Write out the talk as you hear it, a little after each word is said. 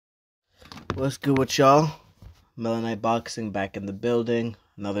What's good with y'all? Melanite Boxing back in the building.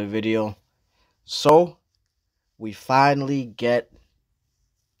 Another video. So, we finally get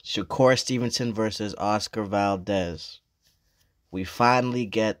Shakur Stevenson versus Oscar Valdez. We finally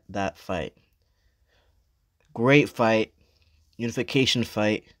get that fight. Great fight. Unification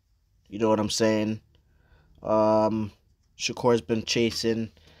fight. You know what I'm saying? Shakur's been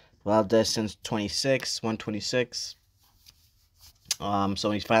chasing Valdez since 126. So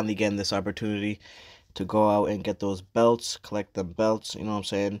he's finally getting this opportunity to go out and get those belts, collect the belts. You know what I'm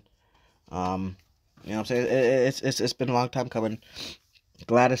saying? You know what I'm saying? It's been a long time coming.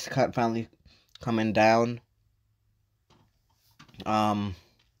 Glad it's finally coming down. You know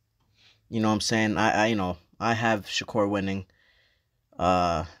what I'm saying? I have Shakur winning.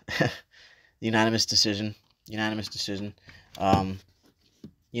 Uh, unanimous decision. Unanimous decision. But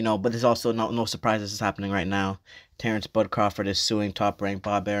there's also no surprise this is happening right now. Terrence Bud Crawford is suing Top Rank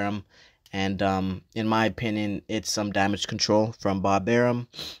Bob Arum, and in my opinion, it's some damage control from Bob Arum.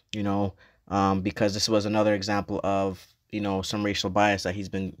 Because this was another example of some racial bias that he's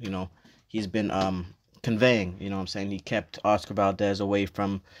been conveying. You know what I'm saying? He kept Oscar Valdez away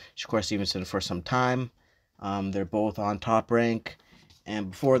from Shakur Stevenson for some time. They're both on Top Rank,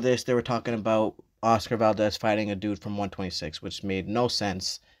 and before this, they were talking about Oscar Valdez fighting a dude from 126, which made no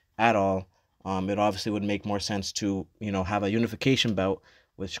sense at all. It obviously would make more sense to have a unification bout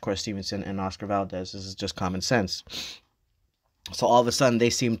with Shakur Stevenson and Oscar Valdez. This is just common sense. So all of a sudden,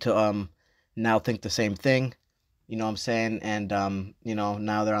 they seem to now think the same thing. You know what I'm saying? And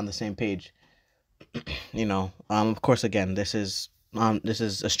now they're on the same page. Of course, again, this is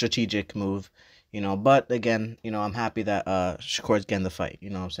a strategic move. But again, I'm happy that Shakur's getting the fight. You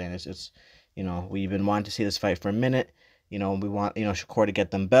know what I'm saying? It's we've been wanting to see this fight for a minute. We want Shakur to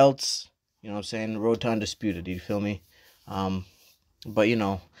get them belts. You know what I'm saying? Road to undisputed. You feel me? But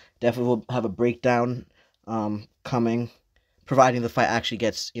definitely we'll have a breakdown coming, providing the fight actually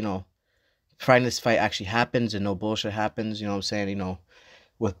gets providing this fight actually happens and no bullshit happens. You know what I'm saying?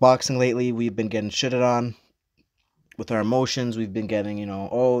 With boxing lately, we've been getting shitted on with our emotions. We've been getting,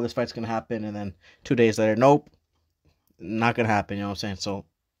 oh, this fight's gonna happen, and then 2 days later, nope, not gonna happen. You know what I'm saying? So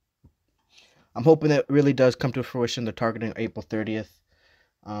I'm hoping that really does come to fruition. They're targeting April 30th.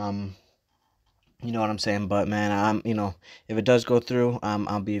 You know what I'm saying? But man, if it does go through,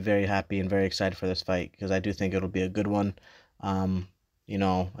 I'll be very happy and very excited for this fight because I do think it'll be a good one. Again,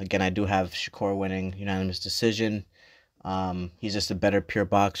 I do have Shakur winning unanimous decision. He's just a better pure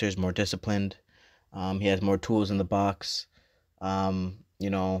boxer. He's more disciplined. He has more tools in the box. And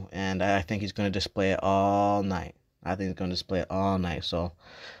I think he's going to display it all night. So,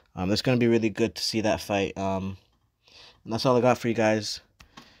 it's going to be really good to see that fight. And that's all I got for you guys.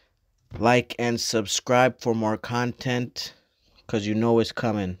 Like and subscribe for more content, because it's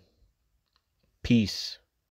coming. Peace.